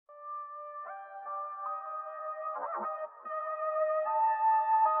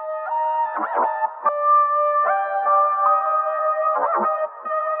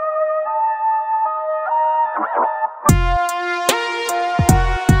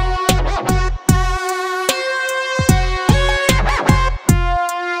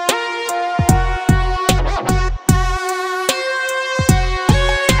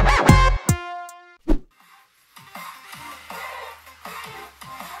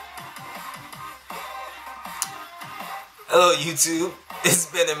Hello YouTube, it's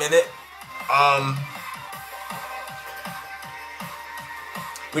been a minute.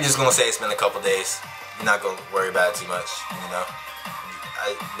 We're just gonna say it's been a couple days. You're not gonna worry about it too much, you know.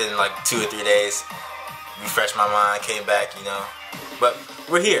 I've been like 2 or 3 days, refreshed my mind, came back, you know. But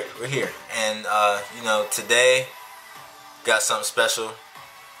we're here, and you know, today got something special.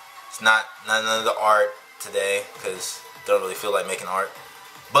 It's not none of the art today because don't really feel like making art,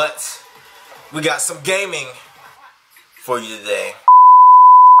 but we got some gaming for you today.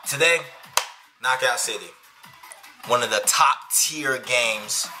 Today, Knockout City, one of the top tier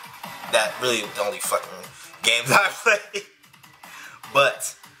games that really the only fucking games I play.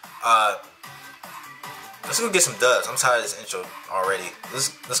 But let's go get some dubs. I'm tired of this intro already.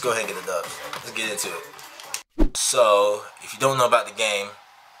 Let's go ahead and get the dubs. Let's get into it. So, if you don't know about the game,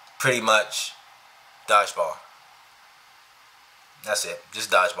 pretty much dodgeball. That's it. Just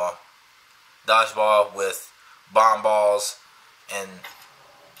dodgeball. Dodgeball with bomb balls and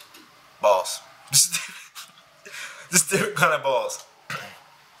balls. Just different kind of balls.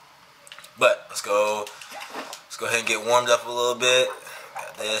 But let's go ahead and get warmed up a little bit.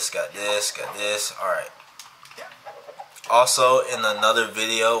 Got this. Alright. Also, in another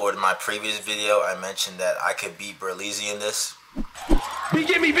video, or my previous video, I mentioned that I could beat Berleezy in this.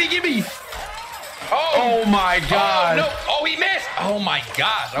 Give me! Oh my god! Oh, no. Oh, he missed! Oh my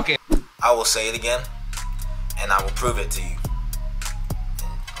gosh, okay. I will say it again, and I will prove it to you in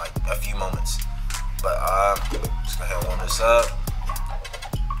like a few moments. But let's go ahead and warm this up.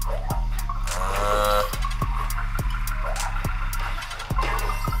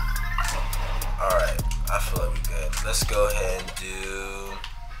 Alright, I feel like we're good. Let's go ahead and do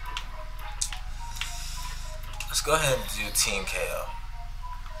Team KO.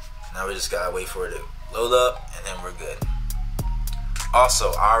 Now we just gotta wait for it to load up, and then we're good.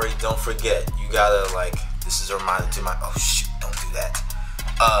 Also, don't forget, you gotta like, this is a reminder to my, oh shoot, don't do that.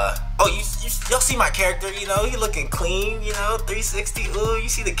 Oh, y'all see my character, you know, he looking clean, you know, 360, ooh, you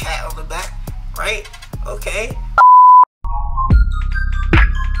see the cat on the back, right? Okay.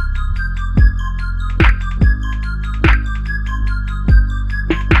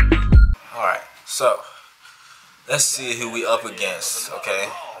 Alright, so, let's see who we up against, okay?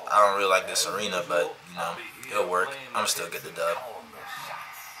 I don't really like this arena, but, you know, it'll work. I'm still get the dub.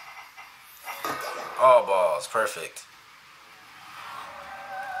 All balls, perfect.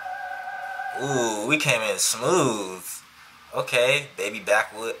 Ooh, we came in smooth. Okay, baby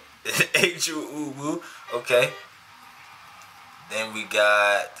backwood. Angel ooh woo. Okay. Then we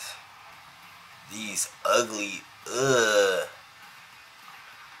got these ugly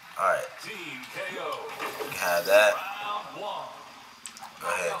Alright. We have that. Go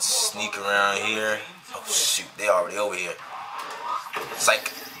ahead and sneak around here. Oh shoot, they already over here.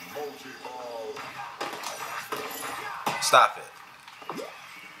 Psych. Stop it.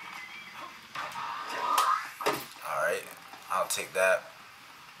 Alright, I'll take that.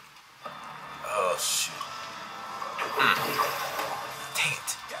 Oh shoot. Dang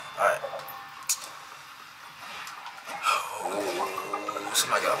it. Alright. Oh,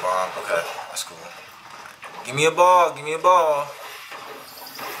 somebody got a bomb. Okay, that's cool. Give me a ball, give me a ball.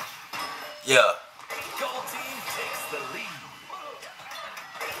 Yeah.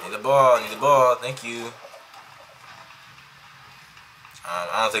 Need the ball, thank you.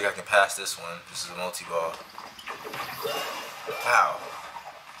 I don't think I can pass this one. This is a multi-ball. Wow.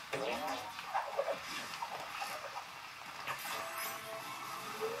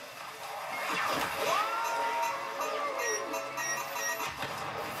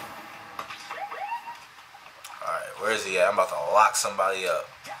 Alright, where is he at? I'm about to lock somebody up.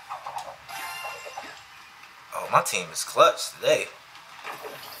 Oh, my team is clutch today.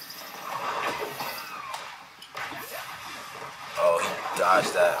 Oh, he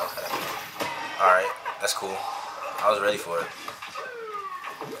dodged that. Okay. Alright, that's cool. I was ready for it.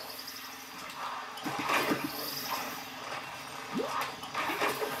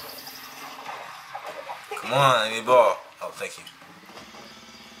 Come on, I need a ball. Oh, thank you.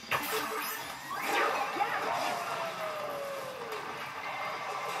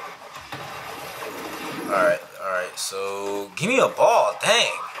 Alright, so give me a ball,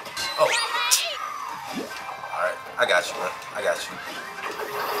 dang. Oh. Alright, I got you, bro. I got you.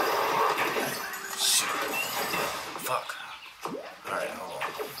 Shoot. Fuck. Alright, hold on.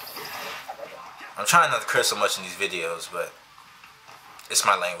 I'm trying not to curse so much in these videos, but it's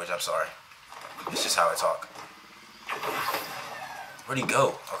my language, I'm sorry. It's just how I talk. Where'd he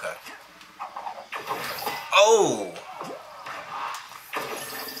go? Okay. Oh!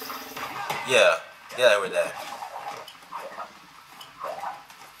 Yeah. Yeah, with that.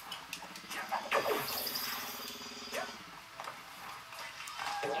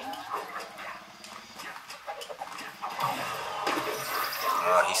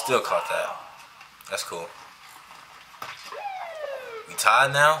 He still caught that. That's cool. We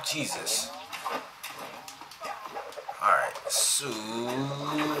tied now? Jesus. Alright, so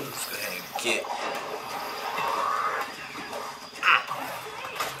let's go ahead and get.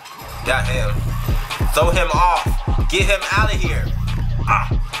 Got him. Throw him off. Get him out of here.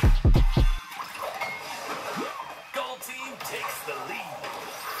 Gold team takes the lead.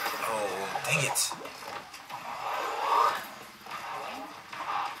 Oh, dang it.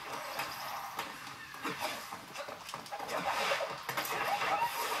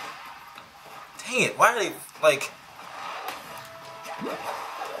 Dang it, why are they, like...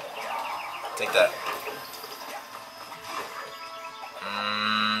 Take that.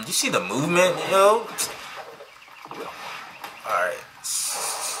 You see the movement, yo? Alright.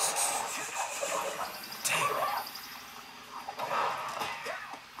 Dang.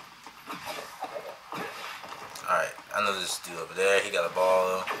 Alright, I know this dude over there, he got a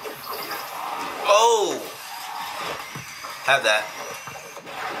ball. Oh! Have that.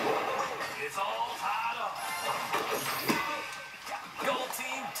 It's all tied up. Gold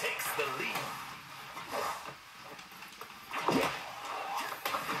team takes the lead.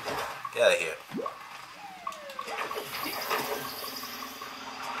 Get out of here.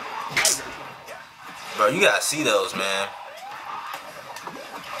 Bro, you gotta see those, man.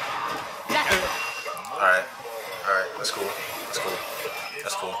 Alright. Alright, that's cool. That's cool.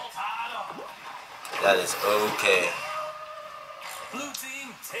 That's cool. That is okay. Blue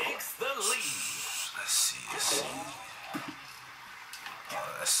team takes the lead. Let's see, let's see.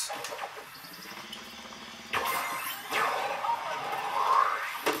 Oh, that's...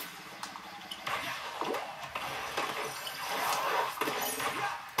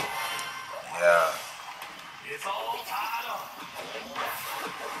 Yeah. It's all tied up.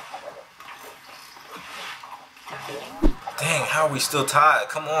 Dang, how are we still tied?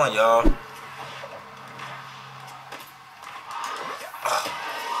 Come on, y'all.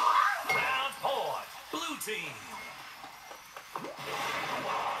 Round point. Blue team.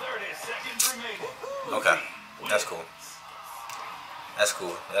 30 seconds remaining. Okay, that's cool. That's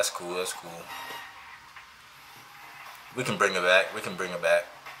cool. That's cool. That's cool. We can bring it back. We can bring it back.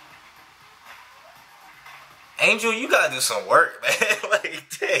 Angel, you gotta do some work, man. Like,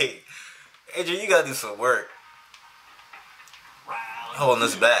 dang. Angel, you gotta do some work. Holding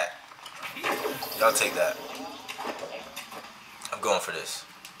us back. Y'all take that. I'm going for this.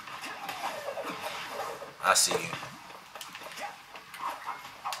 I see you.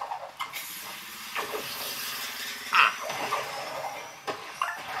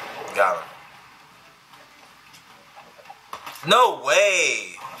 Got him. No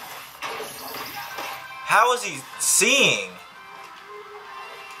way. How is he seeing?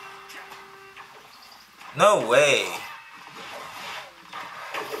 No way.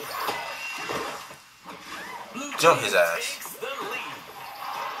 Jump his ass.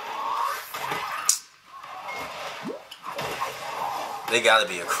 They gotta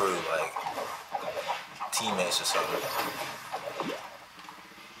be a crew, like teammates or something.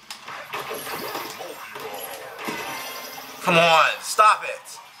 Come on, stop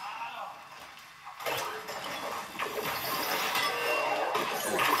it.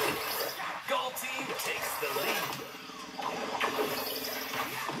 Gold team takes the lead.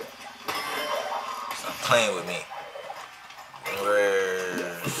 Stop playing with me.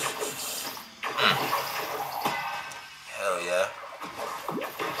 Hell yeah.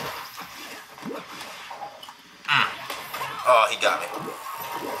 Oh, he got me.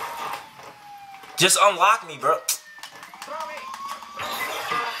 Just unlock me, bro.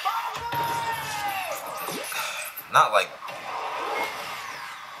 Not like...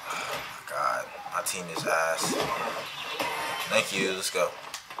 Oh my god. My team is ass. Thank you. Let's go.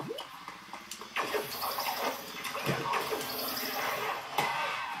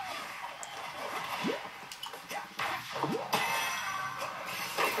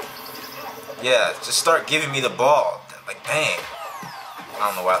 Yeah, just start giving me the ball. Like, dang. I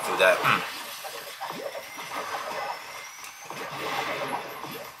don't know why I threw that.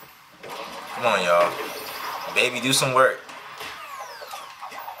 Come on, y'all. Baby, do some work.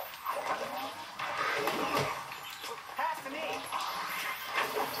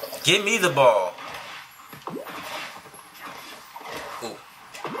 Give me the ball. Ooh.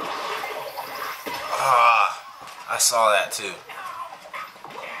 Ah, I saw that too.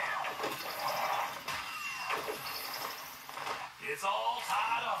 It's all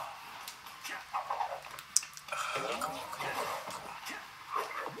tied up. Come on, come on, come on.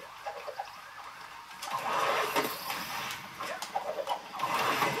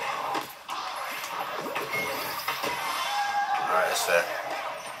 Alright, that's fair.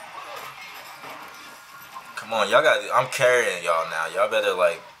 Come on, y'all got. I'm carrying y'all now. Y'all better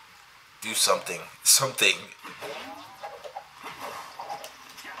like do something. Something.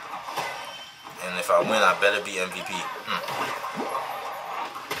 And if I win, I better be MVP.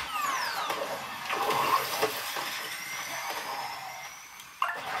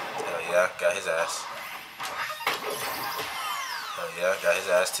 Hell yeah, got his ass. Hell yeah, got his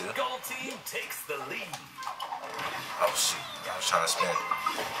ass too. Gold team takes the lead. Oh shoot, I was trying to spin.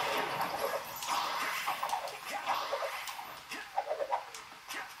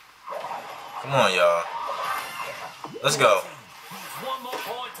 Come on, y'all. Let's go. One more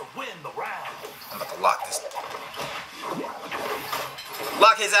point to win the round. I'm about to lock this.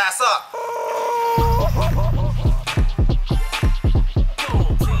 Lock his ass up.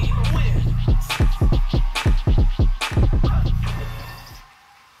 Gold team wins.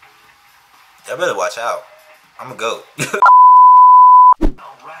 Y'all better watch out. I'm a goat.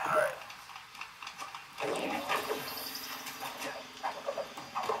 Alright.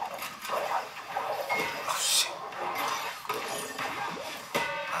 Oh shit.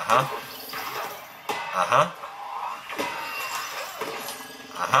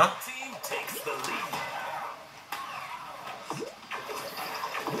 Team takes the lead.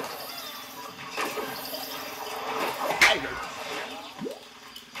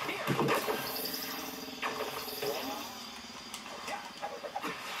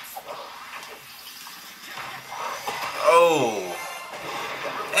 Oh.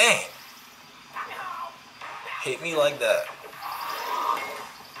 Dang. Hit me like that.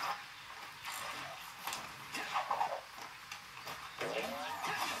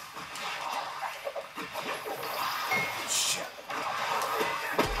 Shit.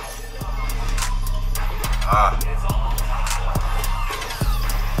 Ah.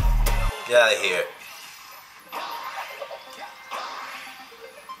 Get out of here.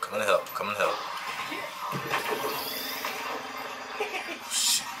 Come and help. Come and help.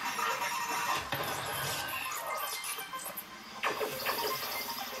 Shit.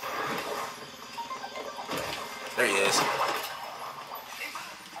 There he is.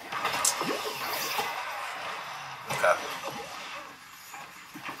 Okay.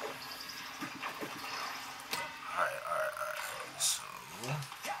 Alright. So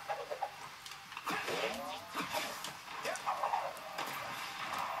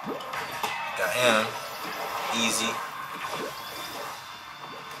got him. Easy.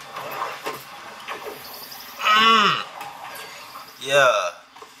 Yeah.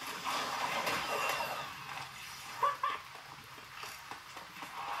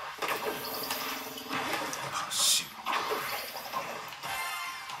 Oh, shoot.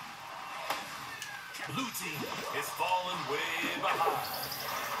 Blue team is falling way behind.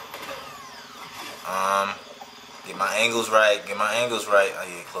 Get my angles right. Get my angles right. I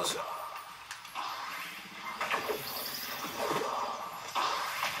get closer.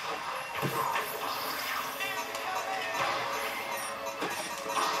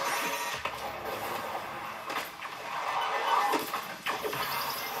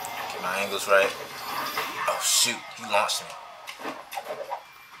 Get my angles right. Oh shoot! He launched me.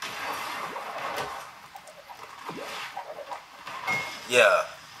 Yeah.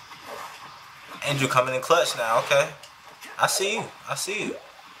 Andrew coming in clutch now, okay. I see you. I see you.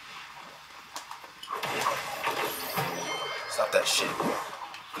 Stop that shit.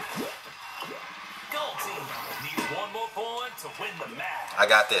 Gold team needs one more point to win the match. I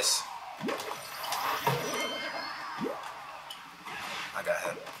got this. I got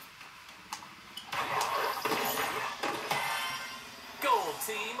him. Gold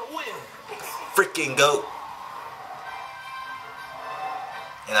team wins. Freaking GOAT.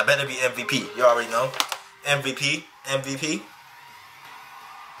 And I better be MVP. You already know. MVP. MVP.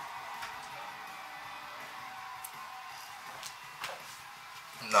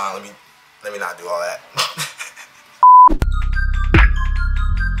 Nah, let me not do all that.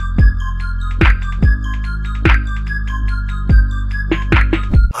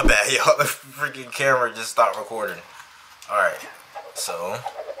 My bad, y'all. The freaking camera just stopped recording. Alright. So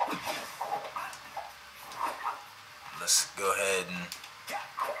let's go ahead and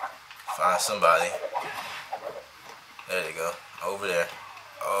find somebody. There they go. Over there.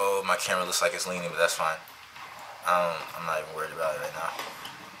 Oh, my camera looks like it's leaning, but that's fine. I'm not even worried about it right now.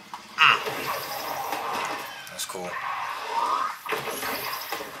 That's cool.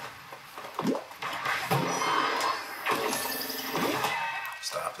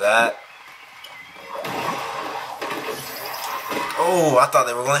 Stop that. Oh, I thought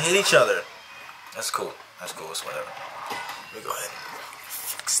they were going to hit each other. That's cool. That's cool. It's whatever. Let me go ahead and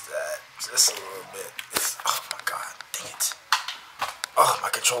fix that just a little bit. Oh my god. Dang it. Oh, my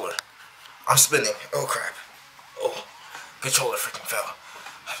controller. I'm spinning. Oh crap. Oh, controller freaking fell.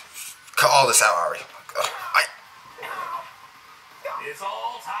 Cut all this out, Ari. It's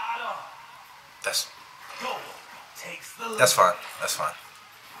all tied up. That's That's fine. That's fine.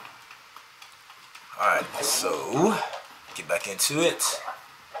 Alright, so get back into it.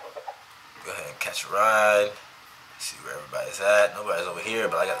 Go ahead and catch a ride. See where everybody's at. Nobody's over here,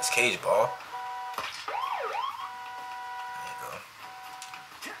 but I got this cage ball. There you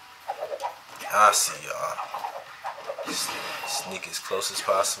go. I see y'all. Sneak as close as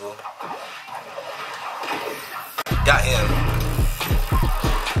possible. Got him.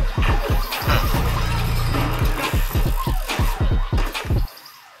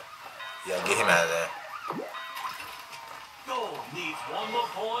 Yeah, get him out of there. Gold needs one more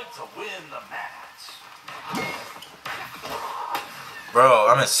point to win the match. Bro,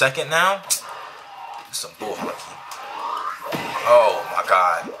 I'm in second now? This is some bull hockey. Oh my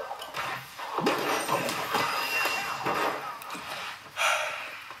god.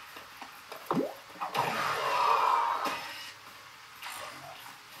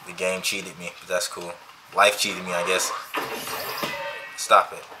 The game cheated me, but that's cool. Life cheated me, I guess.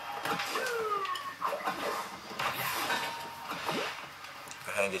 Stop it.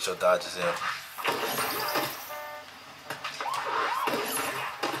 Go ahead and get your dodges in.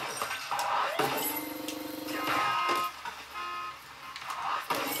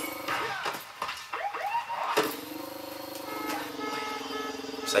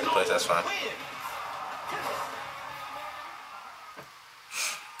 Second place, that's fine.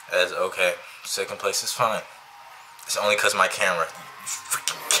 That's okay. Second place is fine. It's only because my camera.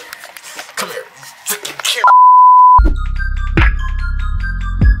 Come here. Freaking camera.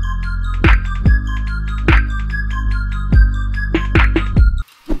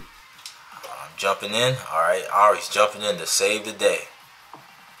 I'm jumping in. Alright, Ari's jumping in to save the day.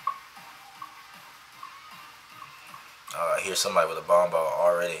 I hear somebody with a bomb ball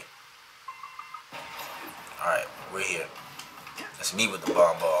already. Alright, we're here. That's me with the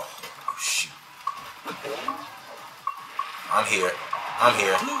bomb ball. Oh shoot. I'm here. I'm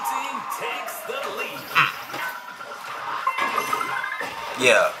here. Blue team takes the lead.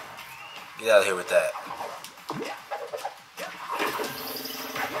 Yeah. Get out of here with that.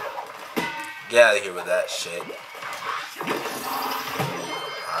 Get out of here with that shit.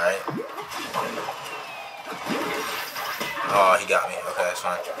 Alright. Oh, he got me. Okay, that's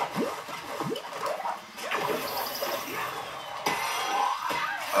fine.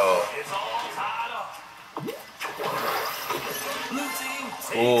 Oh. It's all tied up. Blue team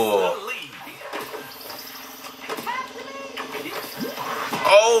takes Ooh. the lead.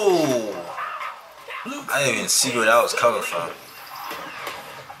 Oh! I didn't even see where that was coming from.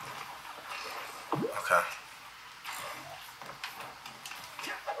 Okay.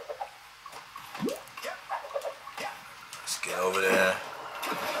 Let's get over there.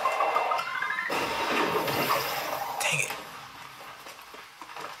 Dang it.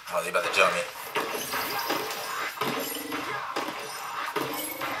 Oh, they about to jump me.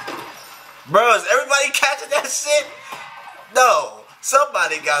 Bro, is everybody catching that shit? No.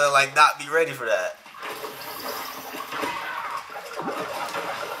 Somebody gotta like not be ready for that.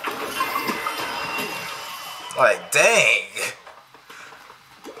 Like, dang.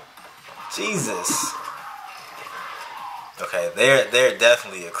 Jesus. Okay, they're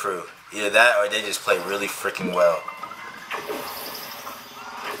definitely a crew. Either that or they just play really freaking well.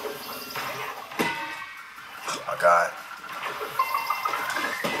 Oh my god.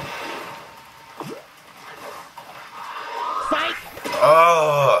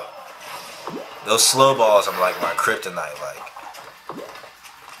 Oh, those slow balls are like my kryptonite. Like,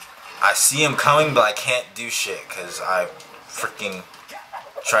 I see him coming, but I can't do shit because I freaking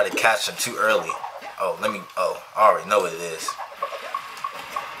try to catch him too early. Oh, oh, I already know what it is.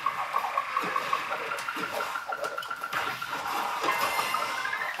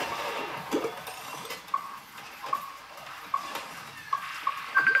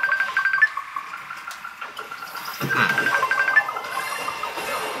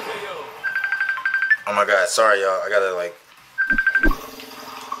 Oh my god, sorry y'all. I gotta like.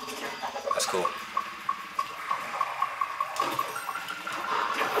 That's cool.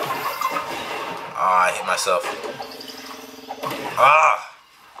 Ah, I hit myself. Ah!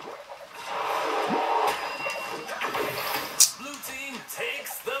 Blue team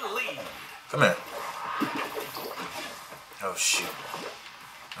takes the lead. Come here. Oh shoot.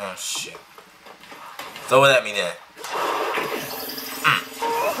 Oh shoot. Throw it at me then.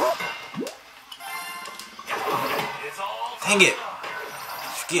 Dang it.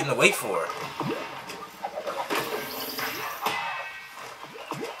 Just getting away for it.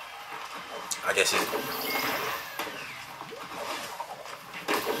 I guess he's...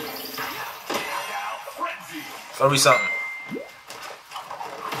 Throw me something.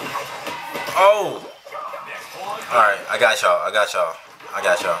 Oh! Alright, I got y'all. I got y'all. I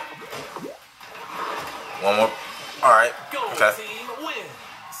got y'all. One more. Alright. Okay.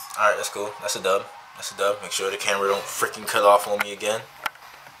 Alright, that's cool. That's a dub. That's a dub. Make sure the camera don't freaking cut off on me again.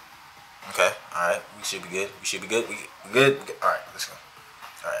 Okay. Alright. We should be good. We should be good. We good. Alright, let's go.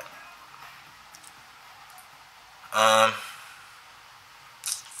 Alright.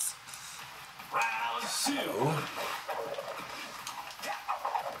 So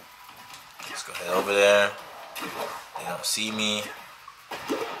let's go head over there. They don't see me,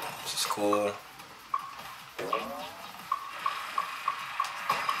 which is cool.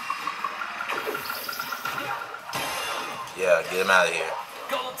 Yeah, get him out of here.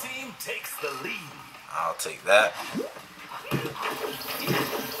 Gold team takes the lead. I'll take that.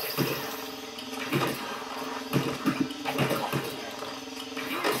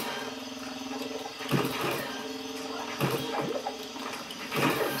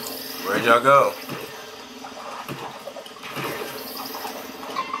 Where'd y'all go?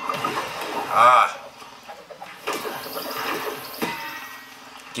 Ah.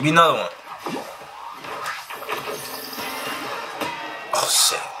 Give me another one. Oh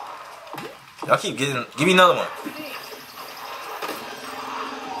shit. Y'all keep getting. Give me another one.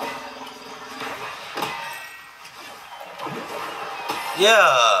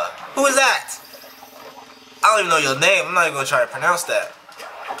 Yeah. Who is that? I don't even know your name. I'm not even gonna try to pronounce that.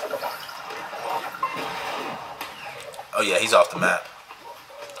 Oh yeah, he's off the map.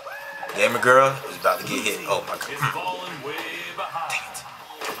 Gamer girl is about to get hit. Oh my god. Dang it.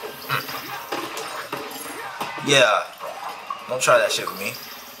 Yeah. Don't try that shit with me.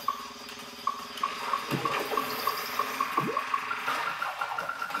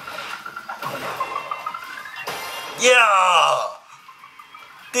 Yeah.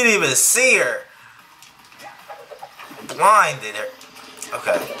 Didn't even see her. Blinded her.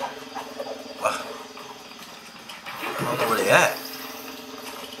 Okay. I don't know where they at.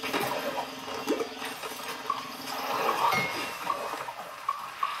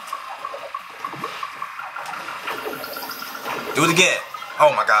 Do it again.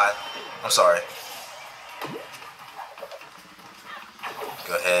 Oh my god. I'm sorry.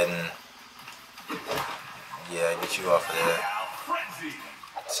 Go ahead and... yeah, get you off of there.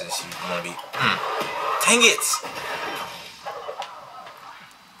 Since you want to be... Dang it!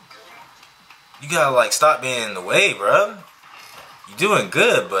 You gotta like stop being in the way, bruh. You doing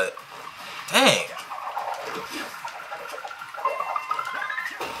good, but... dang.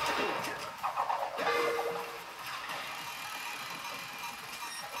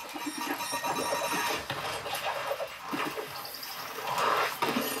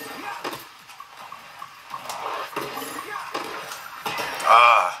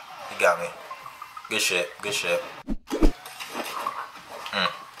 Ah, he got me. Good shit, good shit.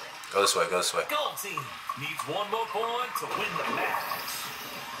 Go this way, go this way. Gold team needs one more point to win the match.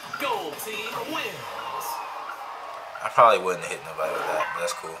 Gold team wins. I probably wouldn't hit nobody with that, but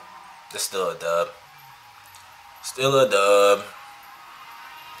that's cool. It's still a dub. Still a dub.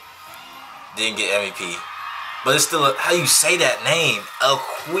 Didn't get MVP. But it's still a, how you say that name?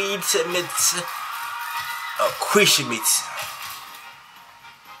 Aquishimit.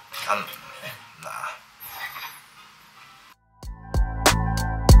 I'm